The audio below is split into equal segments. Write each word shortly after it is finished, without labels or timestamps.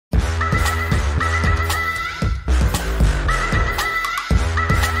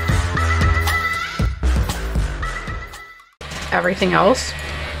everything else.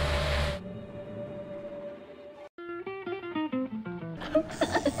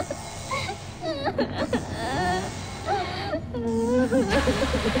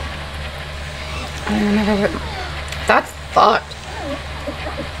 I don't remember what. That's fucked.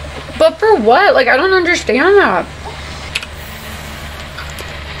 But for what? Like, I don't understand that.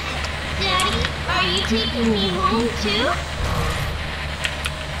 Daddy, are you taking me home too?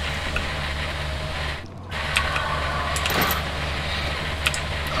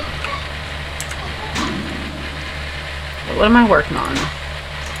 What am I working on?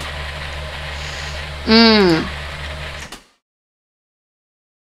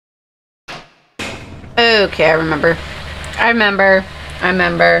 Okay, I remember.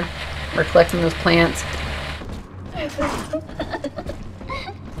 We're collecting those plants.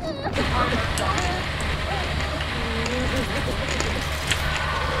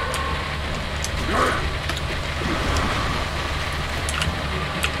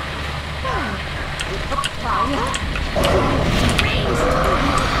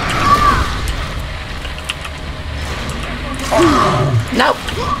 Nope.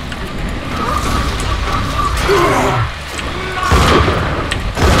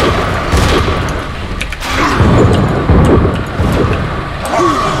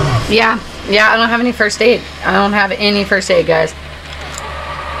 Yeah, I don't have any first aid. I don't have any first aid, guys.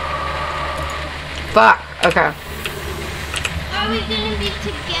 Fuck. Okay. Are we gonna be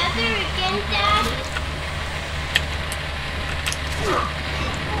together again, Daddy?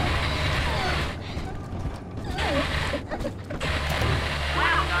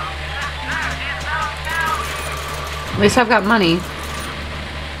 At least I've got money.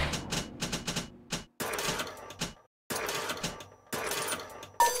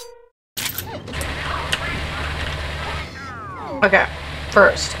 Okay,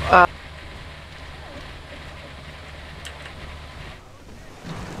 first,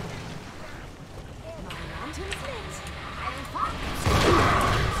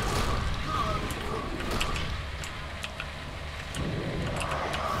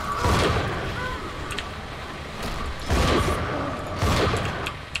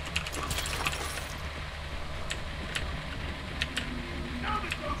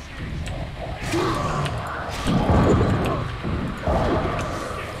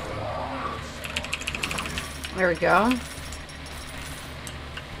 there we go.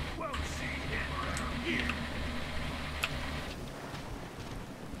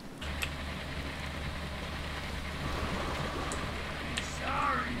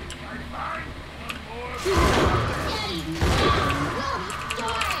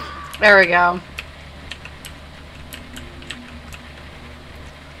 There we go.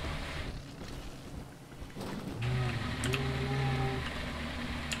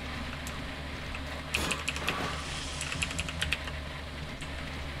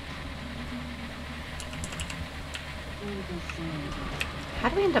 How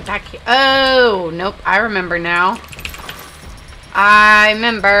do we end up back here? Oh, nope. I remember now. I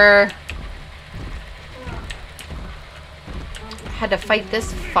remember. I had to fight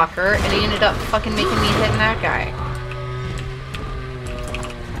this fucker, and he ended up fucking making me hitting that guy.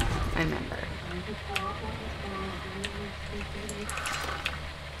 I remember.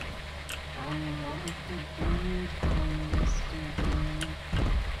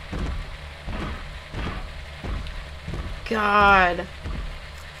 God.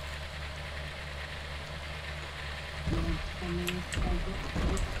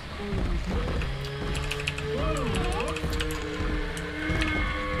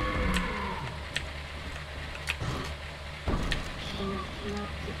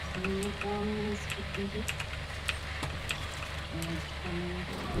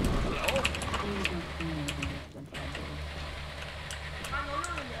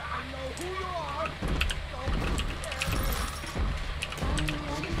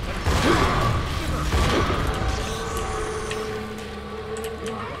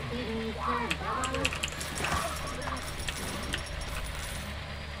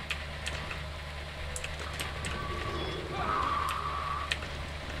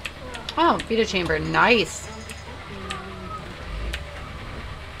 Oh, beta chamber. Nice.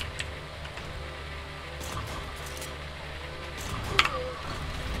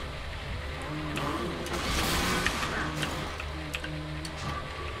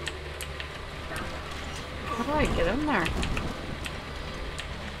 How do I get in there?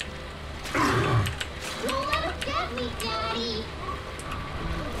 Don't let him get me, Daddy!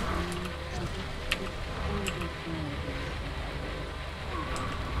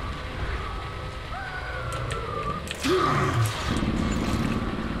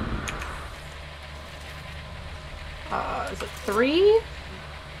 Is it 3?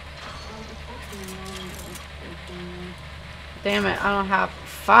 Damn it, I don't have...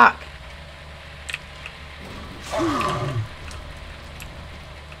 Fuck.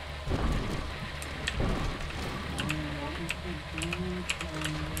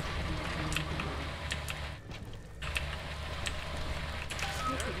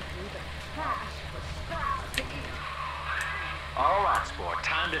 All right, sport.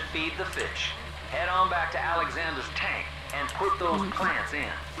 Time to feed the fish. Head on back to Alexander's tank and put those plants in.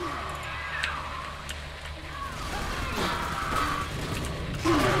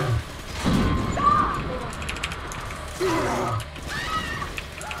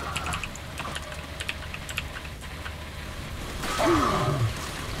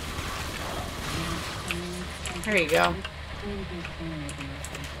 There you go.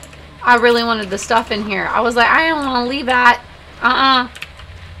 I really wanted the stuff in here. I was like, I don't want to leave that.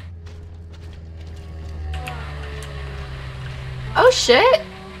 Oh shit.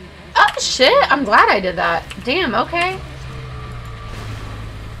 Oh shit. I'm glad I did that. Damn, okay.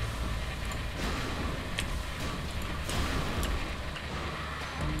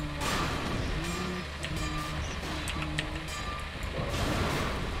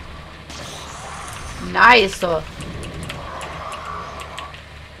 Nice. I'm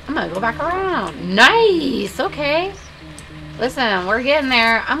gonna go back around. Nice. Okay. Listen, we're getting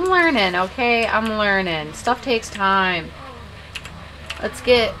there. I'm learning, okay? I'm learning. Stuff takes time. Let's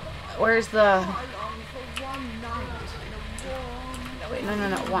get... Where's the... Wait,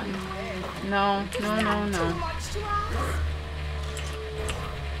 no, one. No.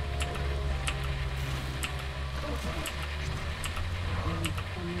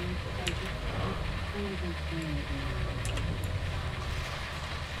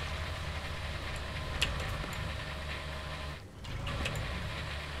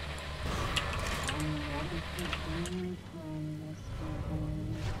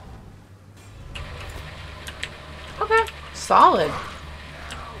 Okay, solid.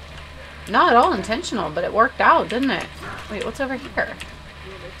 Not at all intentional, but it worked out, didn't it? Wait, what's over here?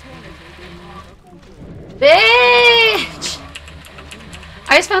 Bitch!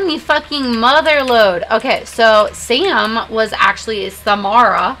 I just found the fucking mother load. Okay, so Sam was actually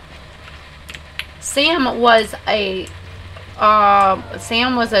Samara. Sam was a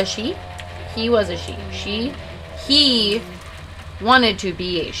she. He was a she. He wanted to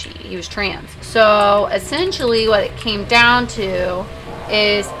be a she. He was trans. So essentially what it came down to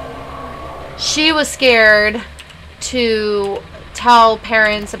is she was scared to tell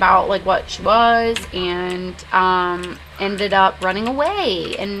parents about like what she was, and ended up running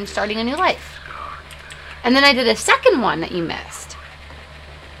away and starting a new life. And then I did a second one that you missed.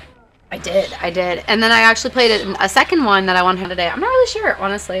 I did. And then I actually played a second one that I want to today. I'm not really sure,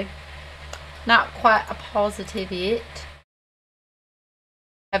 honestly. Not quite a positive yet.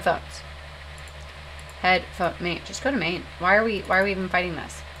 Headphones. Main. Just go to main. Why are we even fighting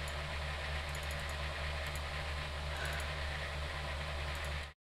this?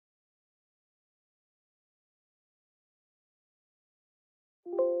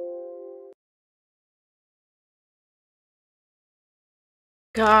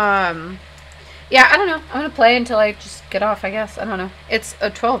 Yeah, I don't know. I'm gonna play until I just get off, I guess. I don't know. It's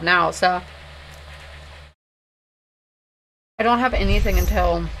 12 now, so I don't have anything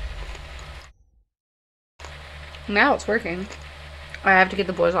until now. It's working. I have to get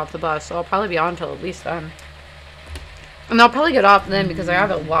the boys off the bus, so I'll probably be on until at least then. And I'll probably get off then because I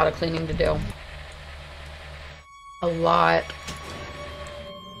have a lot of cleaning to do. A lot.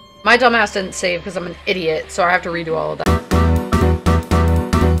 My dumbass didn't save because I'm an idiot, so I have to redo all of that.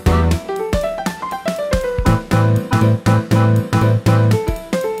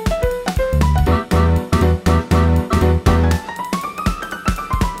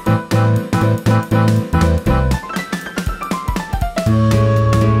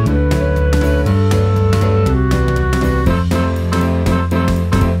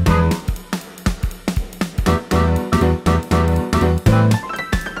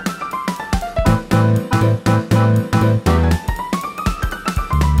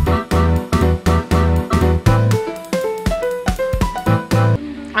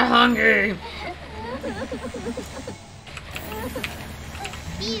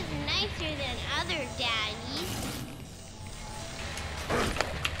 He's nicer than other daddies.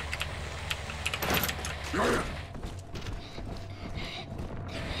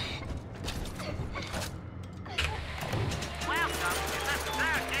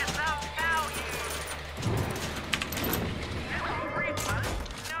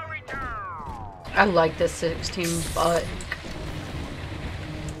 I like this 16 butt.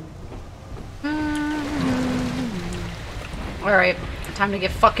 Alright, time to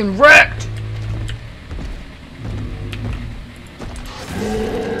get fucking wrecked!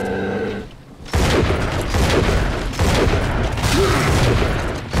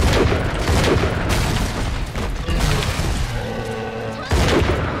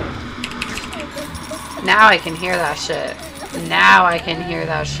 Now I can hear that shit. Now I can hear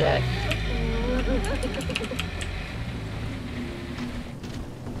that shit.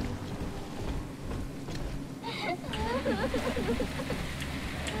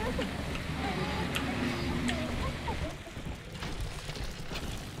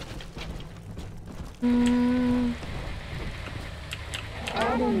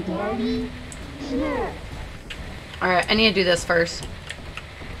 Alright, I need to do this first.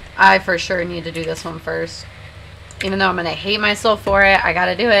 I for sure need to do this one first. Even though I'm gonna hate myself for it, I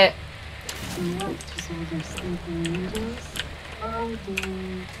gotta do it.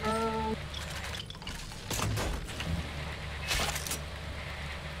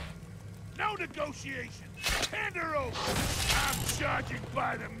 No negotiation. Hand her over. I'm charging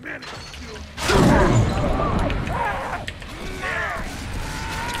by the minute.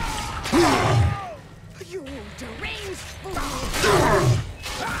 You deranged fool!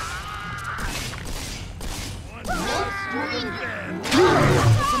 One more scream then.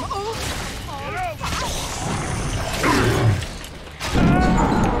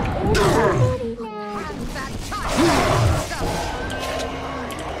 That child!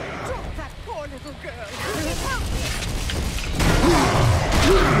 Drop that poor little girl!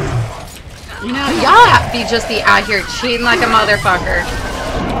 You know, y'all be out here cheating like a motherfucker.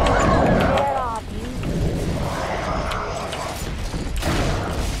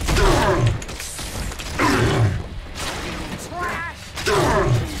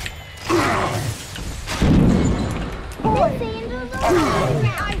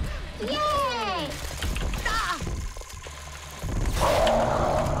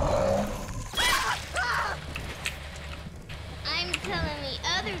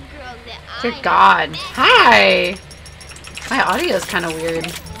 Dear God. Hi! My audio is kind of weird.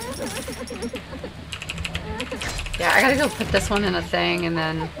 Yeah, I gotta go put this one in a thing and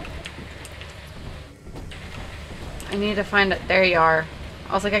then... I need to find it. There you are.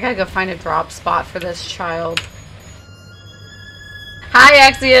 I was like, I gotta go find a drop spot for this child.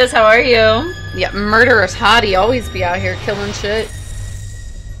 Hi, Axios. How are you? Yeah, murderous hottie. Always be out here killing shit.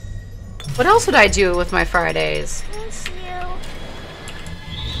 What else would I do with my Fridays?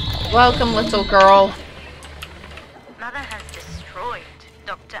 Welcome, little girl. Mother has destroyed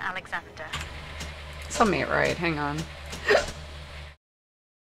Dr. Alexander. Tell me it right. Hang on.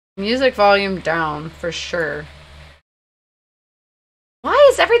 Music volume down, for sure. Why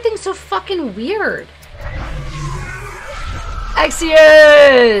is everything so fucking weird?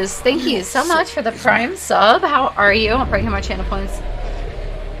 Axios! Thank you so much for the Prime sub. How are you? I'm breaking my channel points.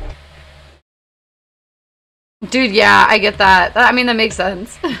 Dude, yeah, I get that. I mean, that makes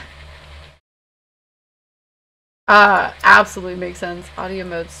sense. Absolutely makes sense. Audio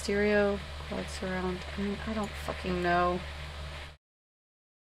mode, stereo, quad surround. I mean, I don't fucking know.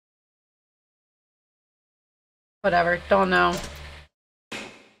 Whatever, don't know.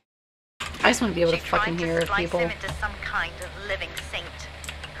 I just want to be able to fucking hear people. Him into some kind of living saint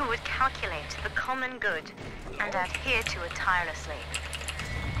who would calculate the common good and adhere to it tirelessly.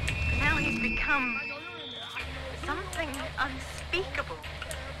 Now he's become something unspeakable.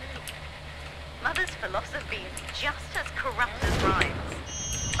 Mother's philosophy is just as corrupt as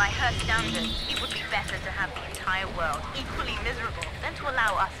Ryan's. By her standards, it would be better to have the entire world equally miserable than to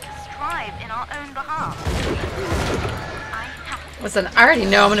allow us to strive in our own behalf. Listen, I already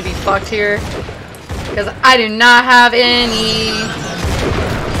know I'm gonna be fucked here. Because I do not have any.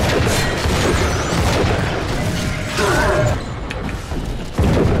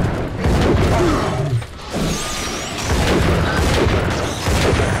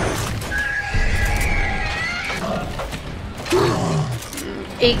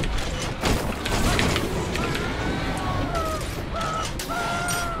 Eight.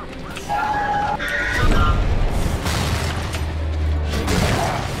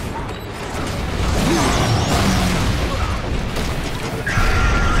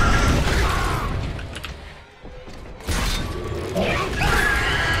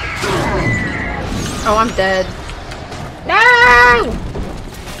 Oh, I'm dead. No!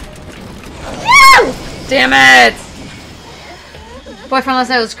 No! Damn it! Boyfriend last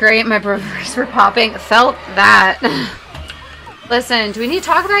night was great. My broveries were popping. Felt that. Listen, do we need to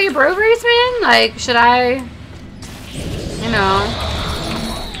talk about your broveries, man? Like, should I... You know...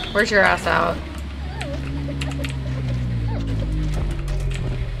 Where's your ass out?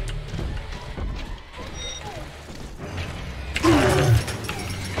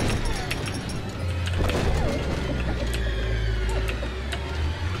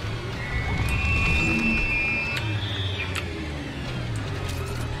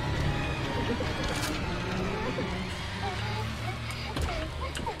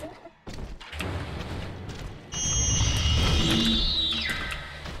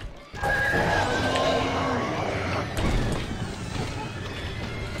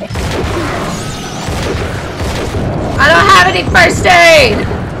 I need first aid!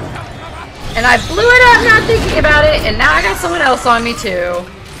 And I blew it up not thinking about it, and now I got someone else on me too.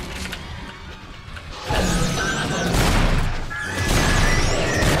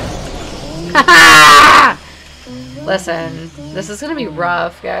 Listen, this is gonna be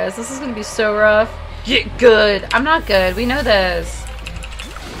rough, guys. This is gonna be so rough. Get good. I'm not good. We know this.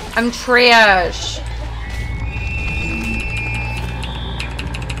 I'm trash.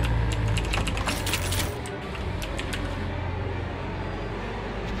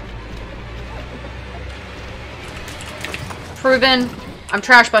 Proven. I'm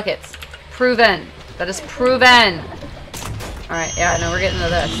trash buckets. Proven. That is proven. Alright, yeah, no, we're getting to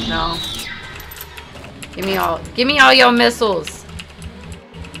this. No. Give me all your missiles.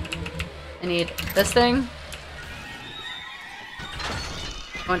 I need this thing.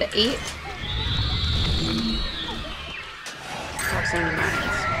 Going to 8. Proximity mines.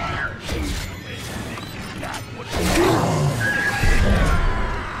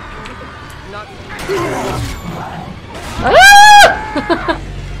 Ah!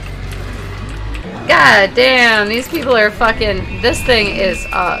 God damn, these people are fucking. This thing is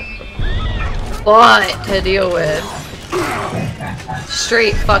a butt to deal with.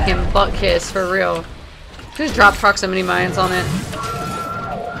 Straight fucking butt kiss for real. Just drop proximity mines on it.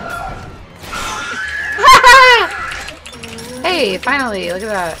 Hey, finally, look at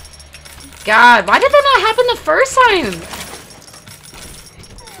that. God, why did that not happen the first time?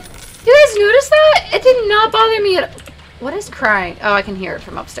 You guys notice that? It did not bother me at. What is crying? Oh, I can hear it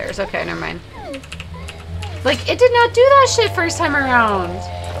from upstairs. Okay, never mind. Like, it did not do that shit first time around.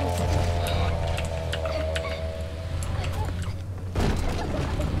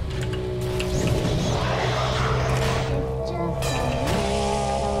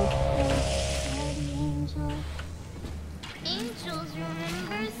 Angels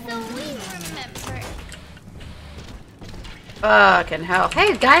remember, so we remember. Fucking hell.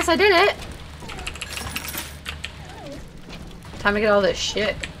 Hey, guys, I did it. Time to get all this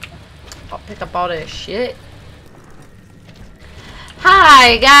shit. I'll pick up all this shit.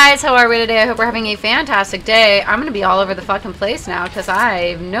 Hi, guys. How are we today? I hope we're having a fantastic day. I'm going to be all over the fucking place now because I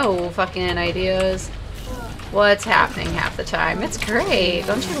have no fucking ideas what's happening half the time. It's great.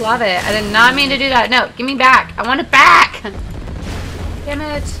 Don't you love it? I did not mean to do that. No, give me back. I want it back. Damn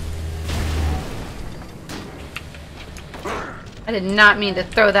it. I did not mean to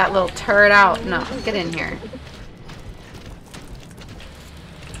throw that little turd out. No, get in here.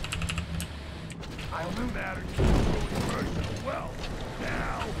 No matter first as well.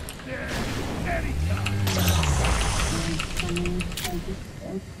 Now, then, anytime.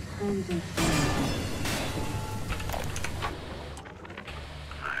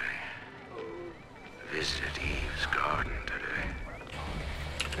 I visited Eve's garden today.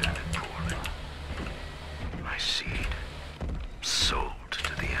 And it poorly. My seed sold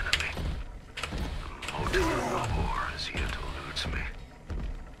to the enemy. The motive of the war as yet eludes me.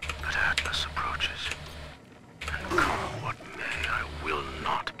 But Atlas approaches. And come what may, I will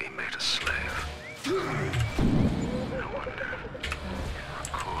not be made a slave. I wonder, in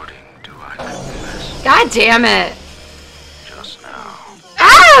recording, do I confess? God damn it. Just now,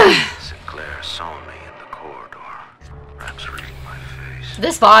 Ah! Sinclair saw me in the corridor, perhaps reading my face.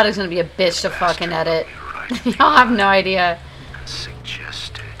 This VOD is going to be a bitch to fucking edit. Y'all have no idea. And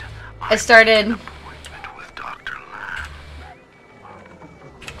suggested I started... an appointment with Dr. Lamb.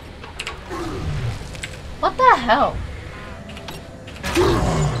 What the hell?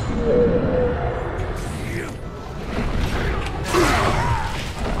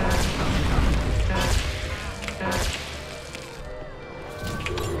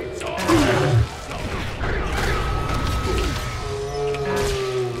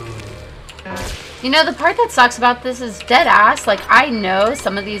 You know, the part that sucks about this is dead ass. Like, I know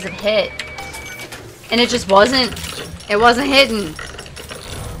some of these have hit. And it just wasn't... It wasn't hitting.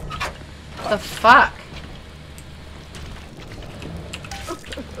 The fuck?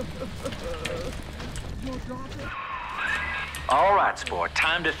 All right, sport.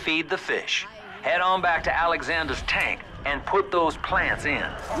 Time to feed the fish. Head on back to Alexander's tank and put those plants in.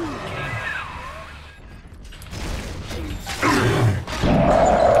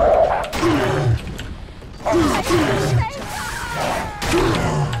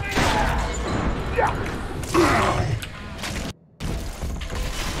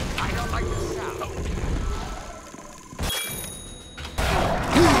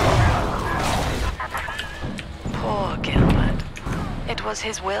 Poor Gilbert. It was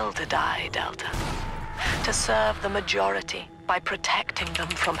his will to die, Delta. To serve the majority by protecting them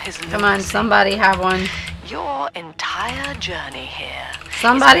from his Come on, somebody have one. Your entire journey here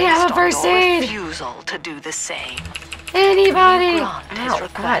Somebody is based have a on first your aid. refusal to do the same. Anybody? grant his Ow, God,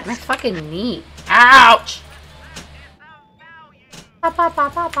 request? my fucking knee. Ouch! Pop, pop,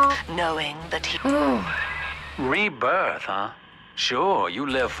 pop, pop, pop. Knowing that he... Rebirth, huh? Sure, you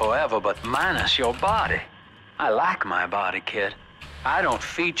live forever, but minus your body. I like my body, kid. I don't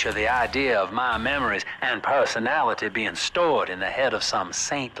feature the idea of my memories and personality being stored in the head of some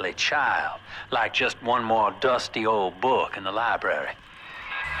saintly child, like just one more dusty old book in the library.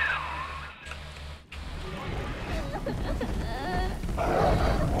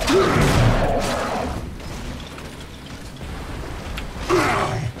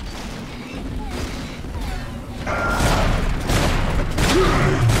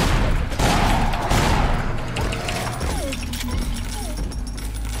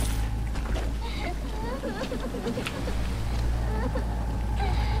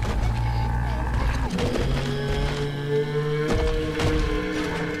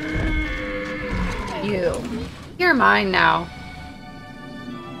 You're mine now.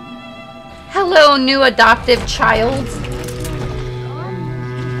 Hello, new adoptive child.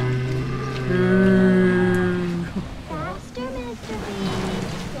 Faster, Mr. Bean.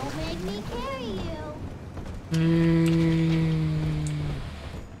 Don't make me carry you.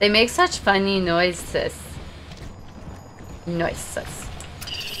 They make such funny noises. Noises.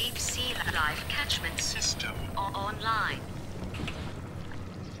 Deep Sea Life Catchment System online.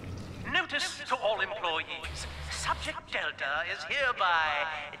 Notice to all employees. Subject Delta is hereby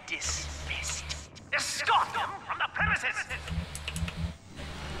dismissed. Escort them from the premises!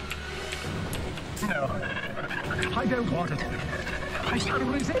 No, I don't want it. I shall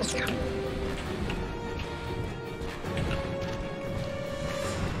resist.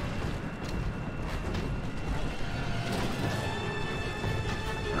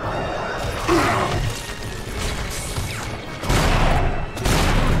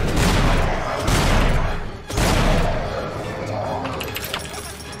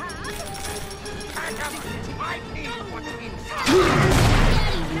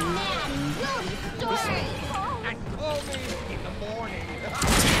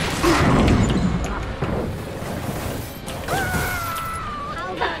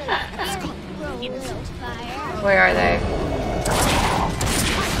 Where are they?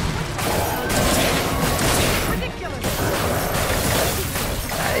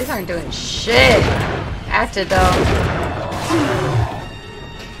 These aren't doing shit. Acted though.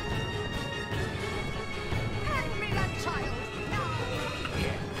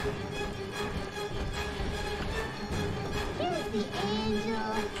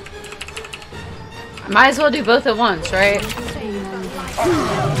 Might as well do both at once, right?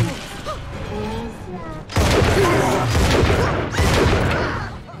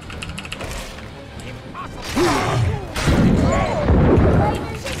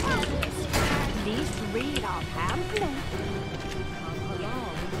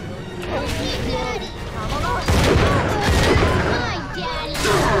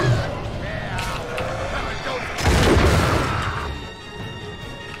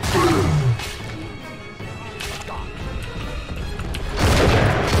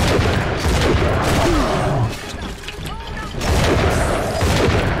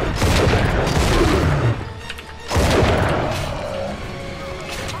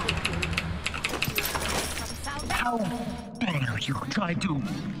 How dare you try to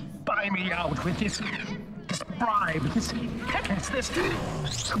buy me out with this bribe, this penance, this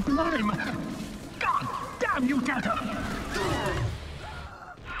sublime... God damn you, Delta!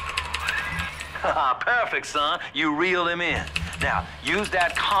 Perfect, son. You reeled him in. Now, use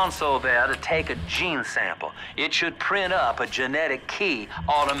that console there to take a gene sample. It should print up a genetic key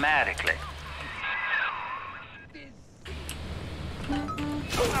automatically.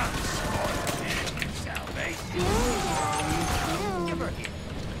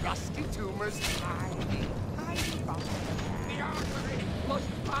 Rusty tumors hide. The artery must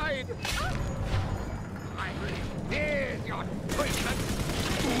hide. Here's your treatment.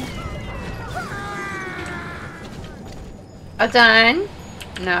 Done?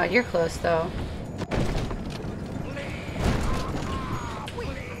 No, you're close though.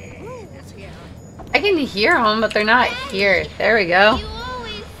 I can hear them, but they're not here. There we go.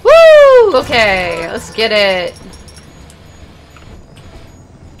 Woo! Okay, let's get it.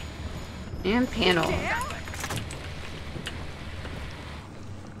 And panel.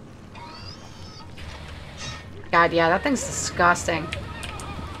 God, yeah, that thing's disgusting.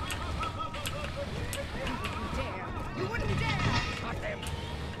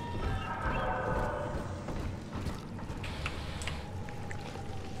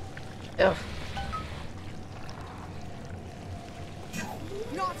 Ugh.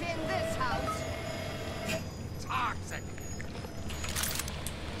 Not in this house. Toxic.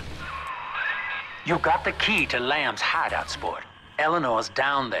 You got the key to Lamb's hideout, sport. Eleanor's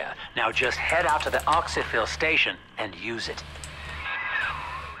down there. Now just head out to the Oxyphil station and use it.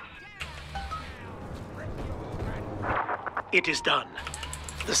 It is done.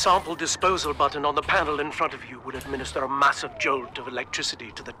 The sample disposal button on the panel in front of you will administer a massive jolt of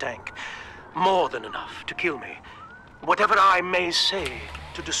electricity to the tank. More than enough to kill me. Whatever I may say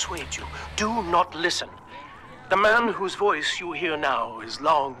to dissuade you, do not listen. The man whose voice you hear now is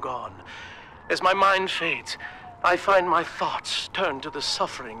long gone. As my mind fades, I find my thoughts turn to the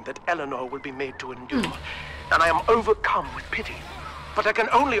suffering that Eleanor will be made to endure, and I am overcome with pity. But I can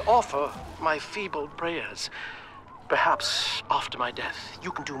only offer my feeble prayers. Perhaps after my death,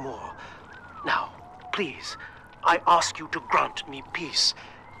 you can do more. Now, please, I ask you to grant me peace.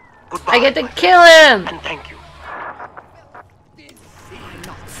 Goodbye. I get to kill him! And thank you.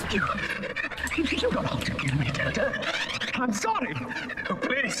 You don't have to kill me, Delta. I'm sorry. Oh,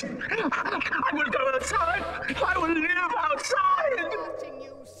 please. I will go outside. I will live outside. Watching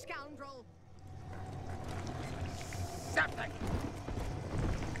you, scoundrel. Something.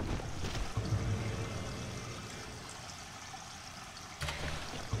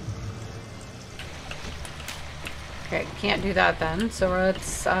 Okay, can't do that then. So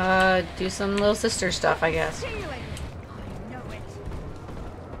let's do some little sister stuff, I guess.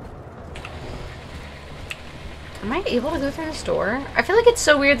 Am I able to go through this door? I feel like it's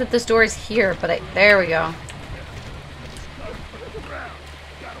so weird that this door is here, but there we go.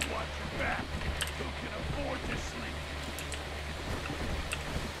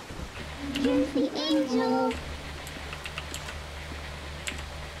 Here's the angel.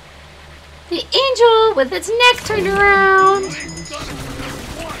 The angel with its neck turned around. This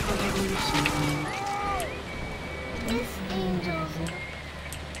angel's.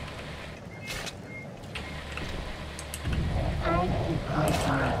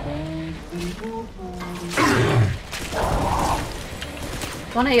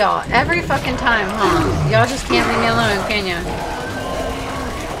 One of y'all, every fucking time, huh? Y'all just can't leave me alone, can ya?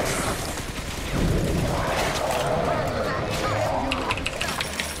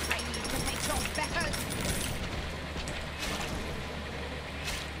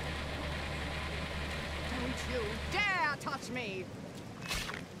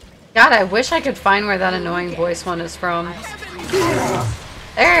 God, I wish I could find where that annoying voice one is from.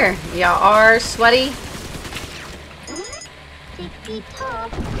 There, y'all are sweaty.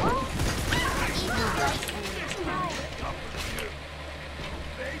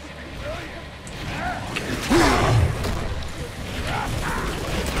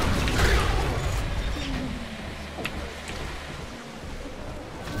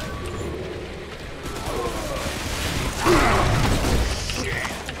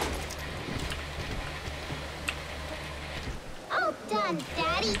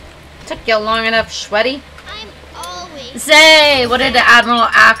 Daddy. Took you long enough, sweaty. I'm always. Say, what did Admiral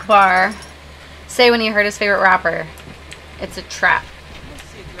Akbar say when he heard his favorite rapper? It's a trap.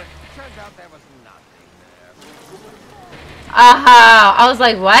 Aha! I was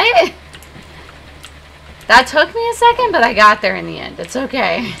like, what? That took me a second, but I got there in the end. It's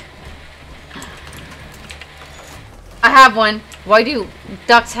okay. I have one. Why do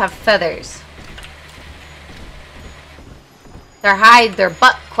ducks have feathers? Their hide, their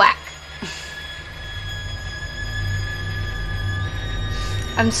butt quack.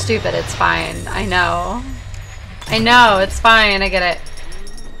 I'm stupid, it's fine. I know. I know, it's fine, I get it.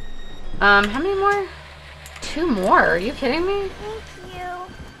 How many more? 2 more? Are you kidding me? Thank you.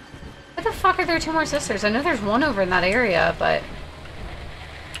 Why the fuck are there 2 more sisters? I know there's one over in that area, but...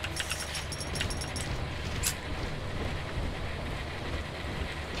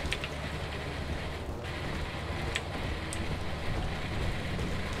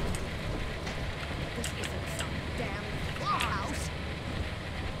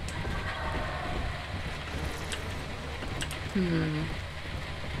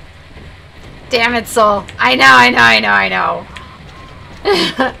 Damn it, Soul. I know.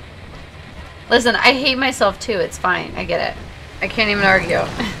 Listen, I hate myself too. It's fine. I get it. I can't even argue.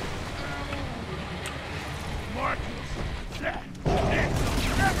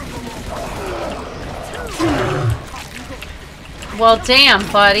 Well, damn,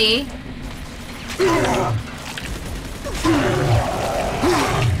 buddy.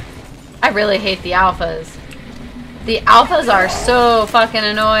 I really hate the alphas. The alphas are so fucking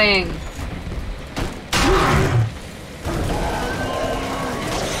annoying.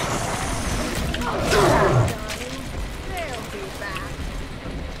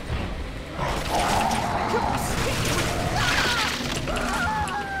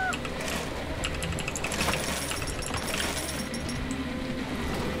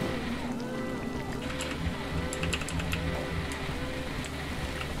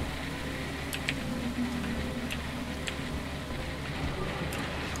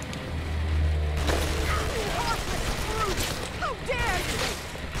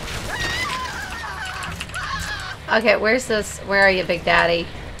 Okay, where's this? Where are you, Big Daddy?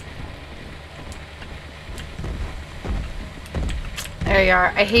 There you are.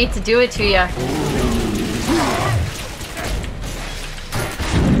 I hate to do it to you.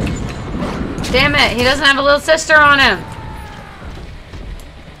 Damn it, he doesn't have a little sister on him.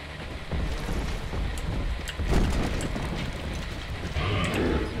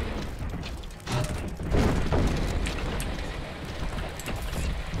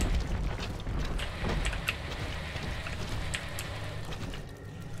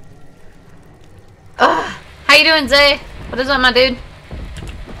 Ugh. How you doing, Zay? What is up, my dude?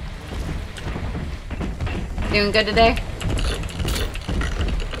 Doing good today?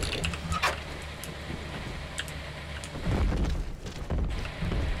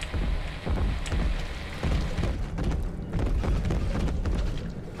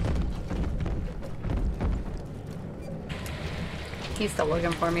 He's still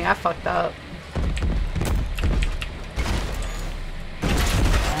looking for me. I fucked up.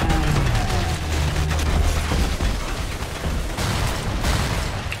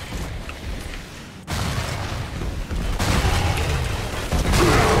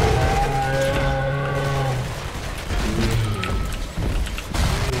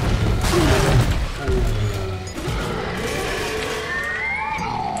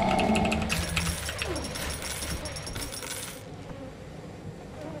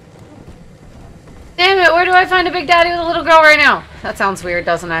 Where do I find a Big Daddy with a little girl right now? That sounds weird,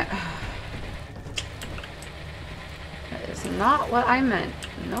 doesn't it? That is not what I meant.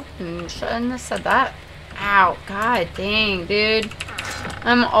 Nope, shouldn't have said that. Ow, god dang, dude.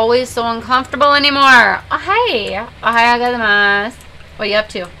 I'm always so uncomfortable anymore. Oh, hey. Ohayou gozaimasu. What are you up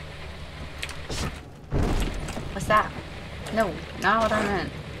to? What's that? No, not what I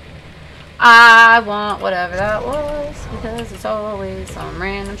meant. I want whatever that was because it's always some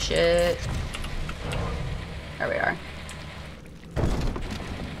random shit. There we are.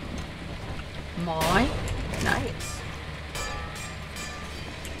 Nice.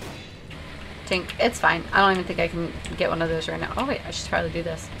 Tink, it's fine. I don't even think I can get one of those right now. Oh wait, I should probably do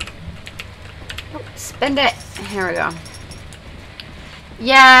this. Oh, spend it. Here we go.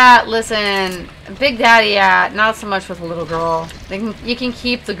 Yeah, listen, Big Daddy, yeah, not so much with a little girl. You can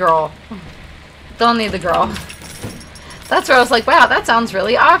keep the girl. Don't need the girl. That's where I was like, wow, that sounds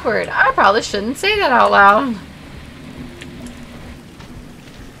really awkward. I probably shouldn't say that out loud.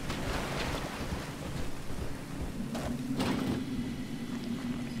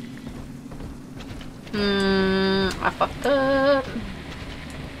 I fucked up.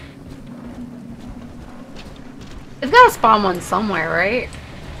 It's gotta spawn one somewhere, right?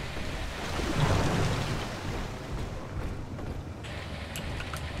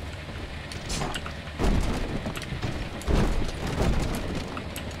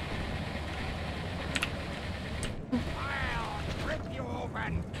 I'll rip you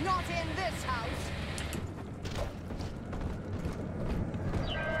open. Not in this house.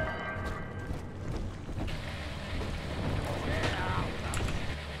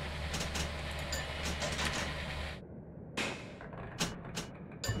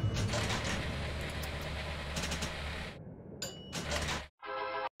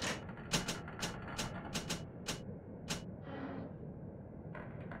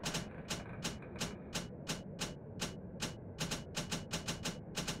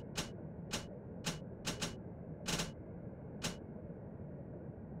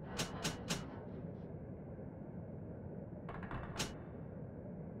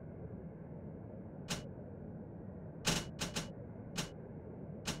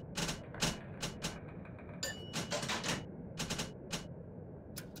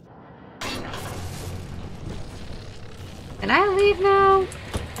 Can I leave now?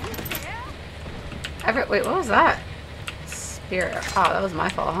 Wait, what was that? Spirit. Oh, that was my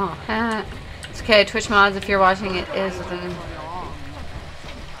fault, huh? It's okay, Twitch mods, if you're watching it is within...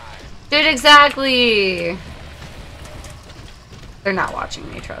 Dude, exactly! They're not watching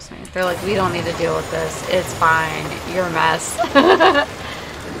me, trust me. They're like, we don't need to deal with this. It's fine. You're a mess.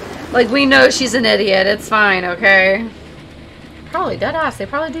 Like, we know she's an idiot. It's fine, okay? Probably dead ass. They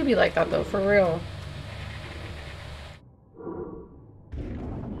probably do be like that, though, for real.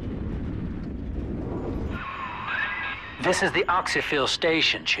 This is the Oxyphil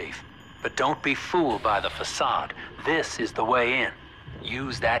station, Chief. But don't be fooled by the facade. This is the way in.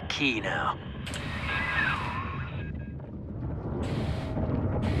 Use that key now.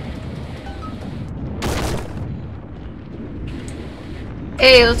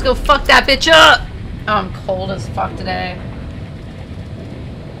 Hey, let's go fuck that bitch up! Oh, I'm cold as fuck today.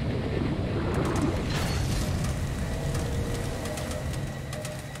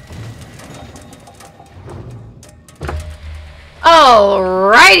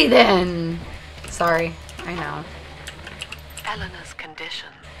 Alrighty then. Sorry, I know. Eleanor's condition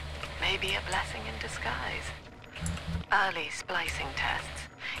may be a blessing in disguise. Early splicing tests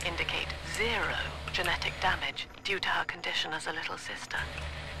indicate 0 genetic damage due to her condition as a little sister.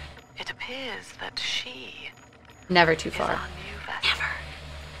 It appears that she Never too is far. our new vessel.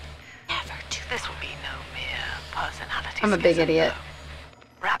 Never too far. This will be no mere personality. I'm a big schism, idiot.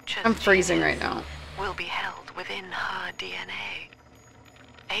 though. Rapture's I'm freezing right genius now. will be held within her DNA,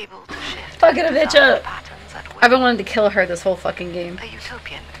 able to shift Fucking a bitch desired up. patterns at will. I've been wanting to kill her this whole fucking game. A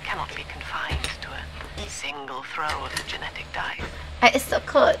utopian cannot be confined to a single throw of the genetic dice. It's so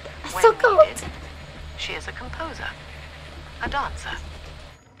cold. It's When so cold. needed, she is a composer, a dancer,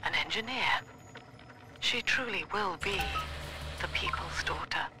 an engineer. She truly will be the people's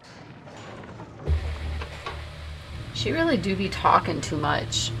daughter. She really do be talking too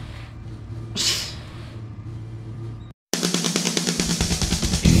much.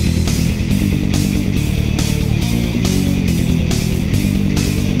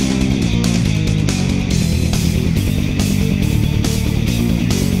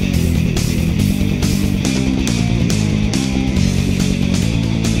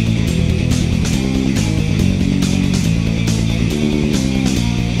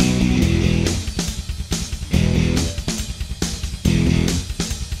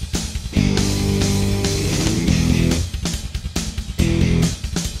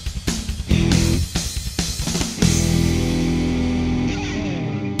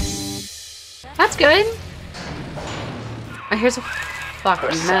 That's good. Oh, here's a fucking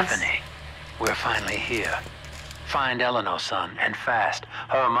mess. Persephone, we're finally here. Find Eleanor, son, and fast.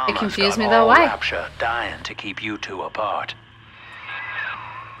 Her mama's confused got me, though. all Why? Rapture dying to keep you two apart.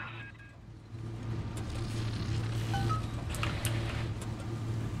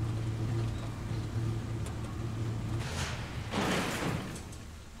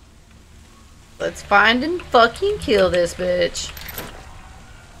 Let's find and fucking kill this bitch.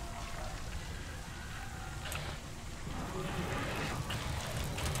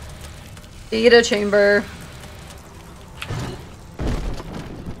 Beta chamber.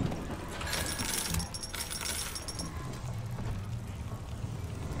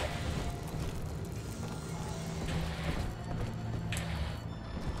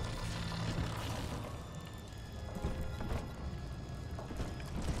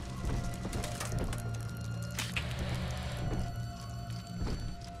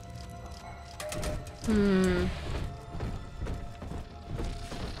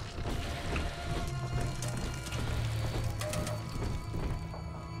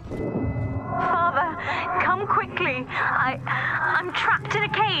 Father, come quickly. I'm trapped in a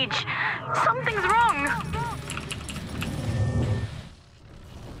cage. Something's wrong.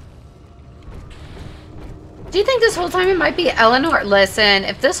 Do you think this whole time it might be Eleanor? Listen,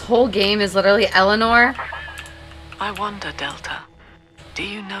 if this whole game is literally Eleanor, I wonder, Delta, do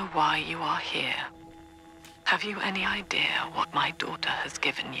you know why you are here? Have you any idea what my daughter has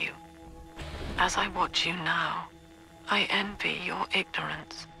given you? As I watch you now, I envy your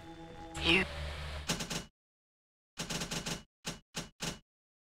ignorance. You...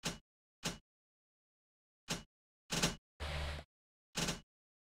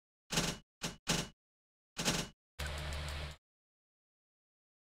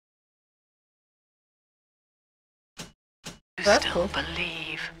 That's still cool.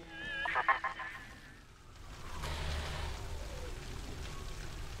 believe.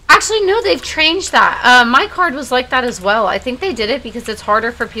 actually no, they've changed that. My card was like that as well. I think they did it because it's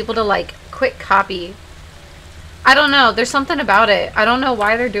harder for people to like quick copy. I don't know. There's something about it. I don't know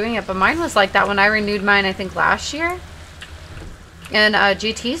why they're doing it, but mine was like that when I renewed mine, I think last year. And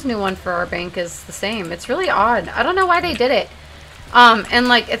GT's new one for our bank is the same. It's really odd. I don't know why they did it. And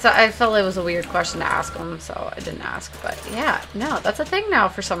like I felt it was a weird question to ask them, so I didn't ask. But yeah, no, that's a thing now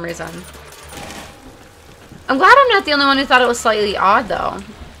for some reason. I'm glad I'm not the only one who thought it was slightly odd though.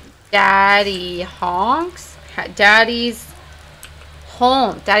 Daddy honks. Daddy's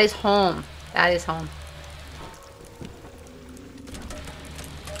home. Daddy's home. Daddy's home.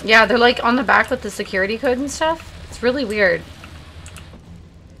 Yeah, they're like on the back with the security code and stuff. It's really weird.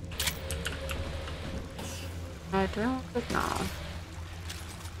 I don't know.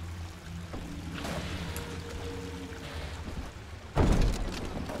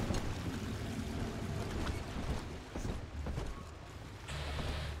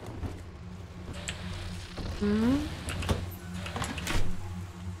 Hmm.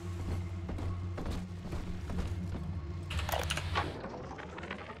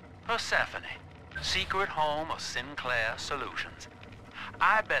 Persephone, secret home of Sinclair Solutions.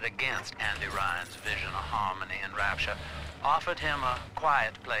 I bet against Andy Ryan's vision of harmony and rapture. Offered him a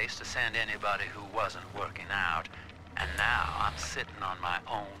quiet place to send anybody who wasn't working out. And now I'm sitting on my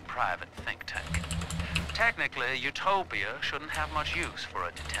own private think tank. Technically, Utopia shouldn't have much use for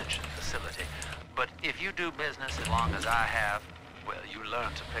a detention facility. But if you do business as long as I have, well, you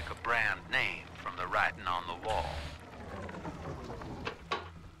learn to pick a brand name from the writing on the wall.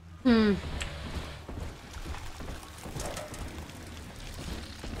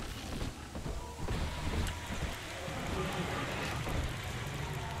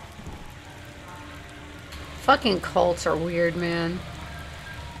 Fucking cults are weird, man.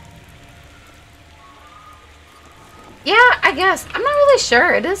 Yeah, I guess. I'm not really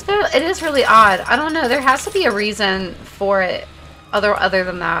sure. It is really odd. I don't know. There has to be a reason for it other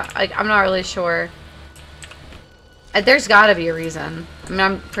than that. Like, I'm not really sure. There's got to be a reason. I mean,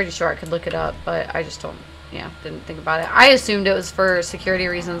 I'm pretty sure I could look it up, but I just didn't think about it. I assumed it was for security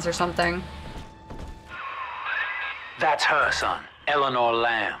reasons or something. That's her, son. Eleanor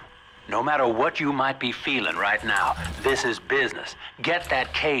Lamb. No matter what you might be feeling right now, this is business. Get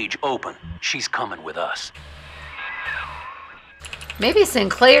that cage open. She's coming with us. Maybe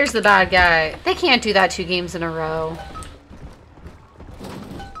Sinclair's the bad guy. They can't do that 2 games in a row.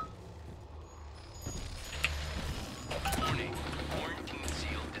 Warning. Quarantine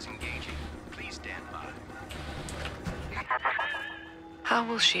seal disengaging. Please stand by. How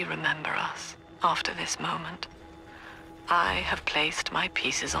will she remember us after this moment? I have placed my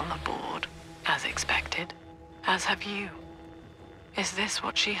pieces on the board, as expected, as have you. Is this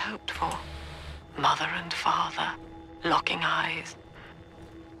what she hoped for? Mother and father, locking eyes.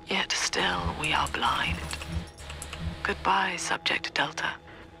 Yet still we are blind. Goodbye, Subject Delta.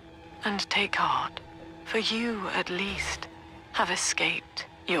 And take heart, for you, at least, have escaped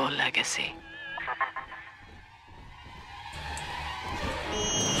your legacy.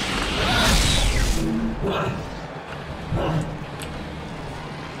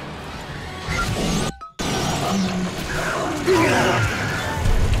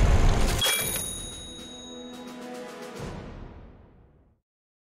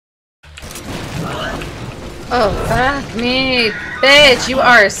 Oh, fuck me, bitch, you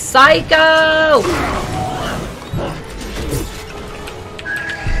are a psycho!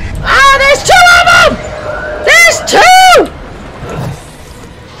 Ah, there's 2 of them! There's 2!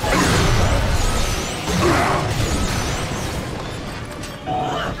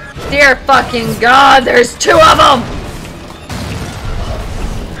 Dear fucking God, there's 2 of them!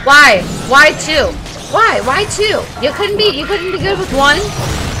 Why? Why 2? Why? Why 2? You couldn't be good with 1?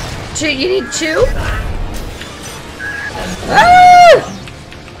 2, you need 2? Ah!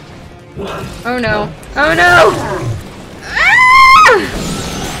 Oh no. Oh no! Ah!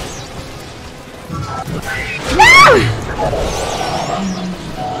 No!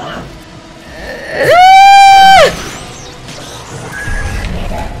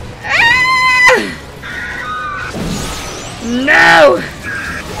 No!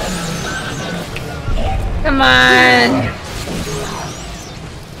 Come on!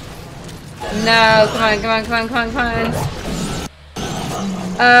 No, come on, come on, come on, come on, come on.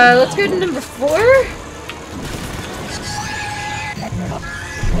 Let's go to number 4.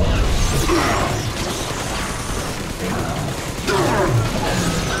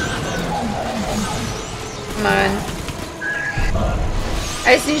 Come on.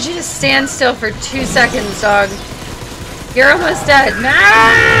 I just need you to stand still for 2 seconds, dog. You're almost dead.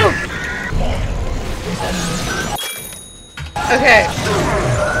 No! Okay.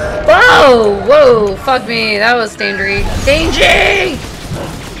 Whoa! Whoa! Fuck me. That was dangery. Dangy!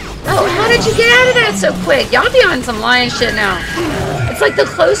 Oh, how did you get out of that so quick? Y'all be on some lion shit now. It's like the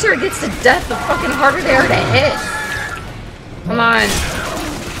closer it gets to death, the fucking harder they are to hit. Come on.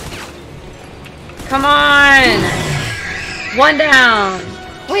 Come on! 1 down.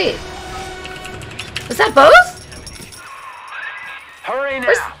 Wait. Was that both? Hurry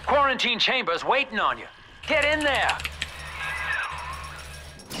now. Quarantine chamber's waiting on you. Get in there.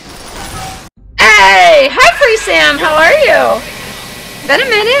 Hey! Hi, Free Sam! How are you? Been a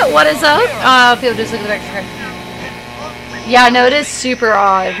minute. What is up? People just look at the back of her. Yeah, no, it is super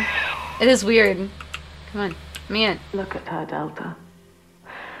odd. It is weird. Come on. Come in. Look at her, Delta.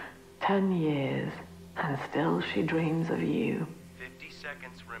 10 years, and still she dreams of you. 50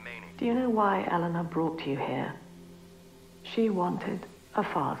 seconds remaining. Do you know why Eleanor brought you here? She wanted a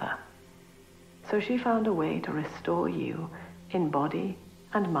father. So she found a way to restore you in body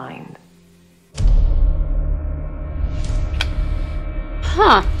and mind.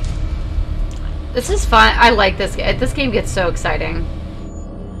 Huh. This is fun. I like this game. This game gets so exciting.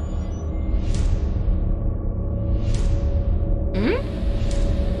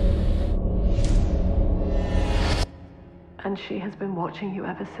 And she has been watching you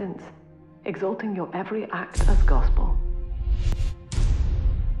ever since, exalting your every act as gospel.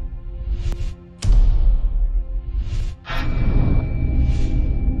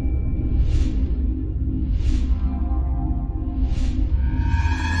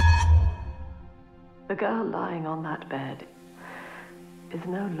 The girl lying on that bed is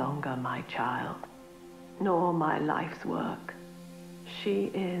no longer my child, nor my life's work. She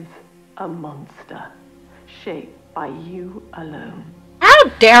is a monster, shaped by you alone. How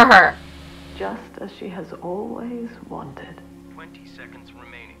dare her! Just as she has always wanted. 20 seconds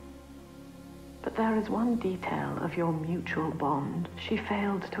remaining. But there is one detail of your mutual bond she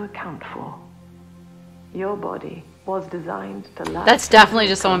failed to account for. Your body was designed to last. That's definitely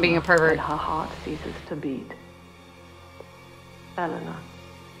just someone being a pervert. When her heart ceases to beat. Eleanor,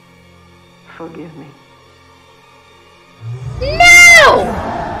 forgive me.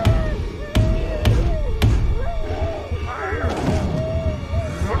 No!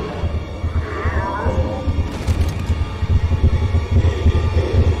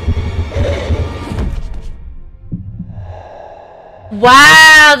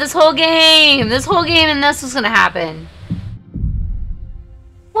 Wow, this whole game and this was gonna happen.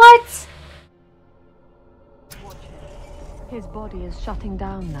 What? His body is shutting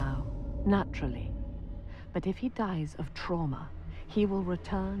down now, naturally. But if he dies of trauma, he will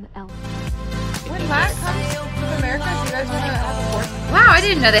return elsewhere. When Matt comes to America, do you guys want to have a fourth? Wow, I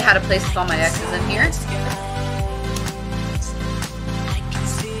didn't know they had a place with all my exes in here.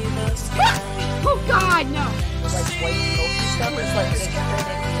 Oh God, no! Like white smoky stuff, it's like this straight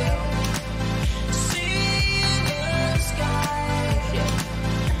into you.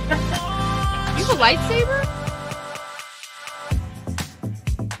 You have a lightsaber?